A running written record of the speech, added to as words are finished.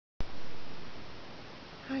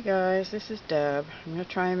Hi guys, this is Deb. I'm going to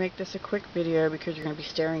try and make this a quick video because you're going to be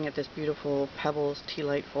staring at this beautiful Pebbles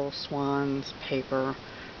Delightful Swans paper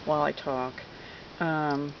while I talk.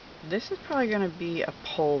 This is probably going to be a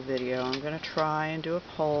poll video. I'm going to try and do a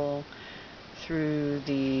poll through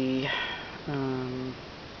the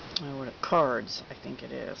cards, I think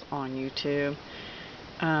it is, on YouTube.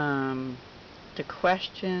 The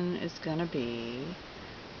question is going to be,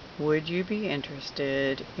 would you be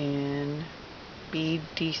interested in bead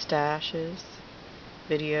destashes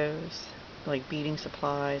videos, like beading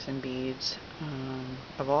supplies and beads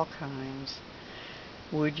of all kinds?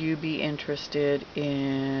 Would you be interested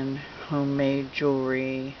in homemade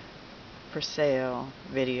jewelry for sale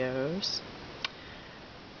videos?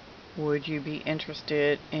 Would you be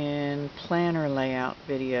interested in planner layout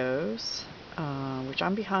videos, which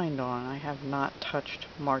I'm behind on? I have not touched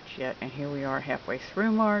March yet, and here we are halfway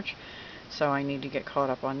through March. So I need to get caught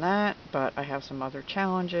up on that, but I have some other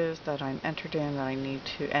challenges that I'm entered in that I need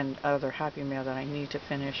to, and other Happy Mail that I need to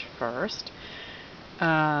finish first.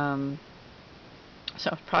 So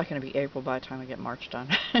it's probably going to be April by the time I get March done.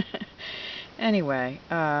 Anyway,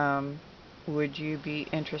 would you be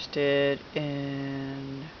interested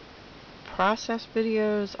in process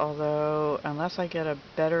videos? Although, unless I get a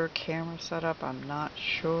better camera setup, I'm not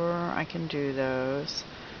sure I can do those.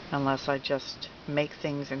 Unless I just make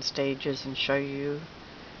things in stages and show you,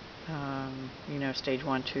 stage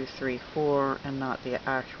 1, 2, 3, 4, and not the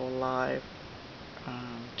actual live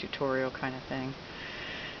tutorial kind of thing.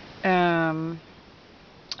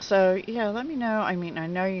 So yeah, let me know. I mean, I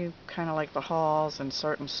know you kind of like the hauls, and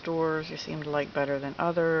certain stores you seem to like better than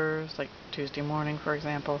others, like Tuesday Morning, for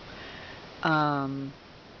example.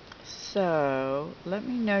 So let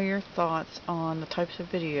me know your thoughts on the types of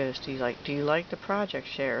videos do you like. Do you like the project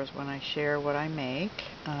shares when I share what I make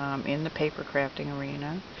in the paper crafting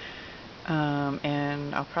arena?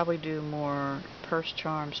 And I'll probably do more purse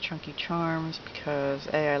charms, chunky charms, because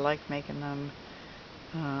I like making them.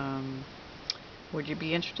 Would you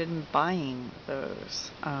be interested in buying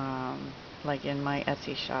those, like in my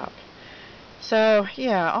Etsy shop? So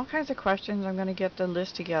yeah, all kinds of questions. I'm going to get the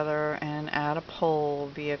list together and add a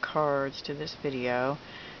poll via cards to this video.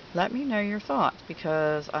 Let me know your thoughts,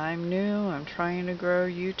 because I'm new. I'm trying to grow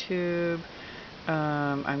YouTube.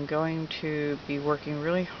 I'm going to be working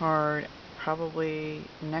really hard probably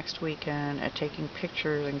next weekend at taking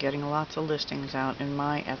pictures and getting lots of listings out in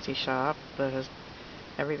my Etsy shop.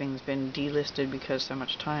 Everything's been delisted because so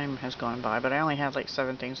much time has gone by, but I only have like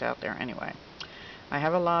 7 things out there anyway. I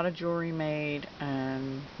have a lot of jewelry made,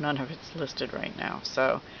 and none of it's listed right now.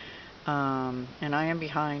 So, and I am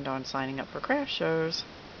behind on signing up for craft shows.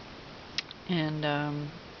 And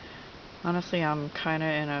honestly, I'm kind of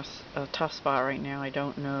in a tough spot right now. I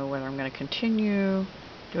don't know whether I'm going to continue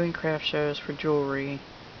doing craft shows for jewelry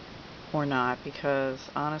or not, because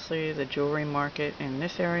honestly, the jewelry market in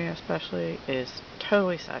this area especially is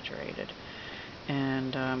totally saturated.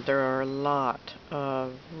 And there are a lot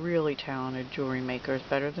of really talented jewelry makers,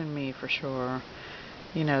 better than me for sure,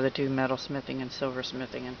 that do metalsmithing and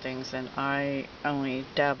silversmithing and things, and I only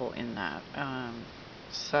dabble in that.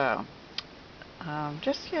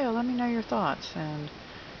 Just let me know your thoughts, and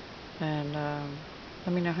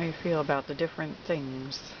let me know how you feel about the different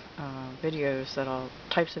things,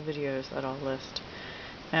 types of videos that I'll list,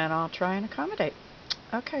 and I'll try and accommodate.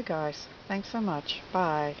 Okay guys, thanks so much.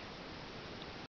 Bye.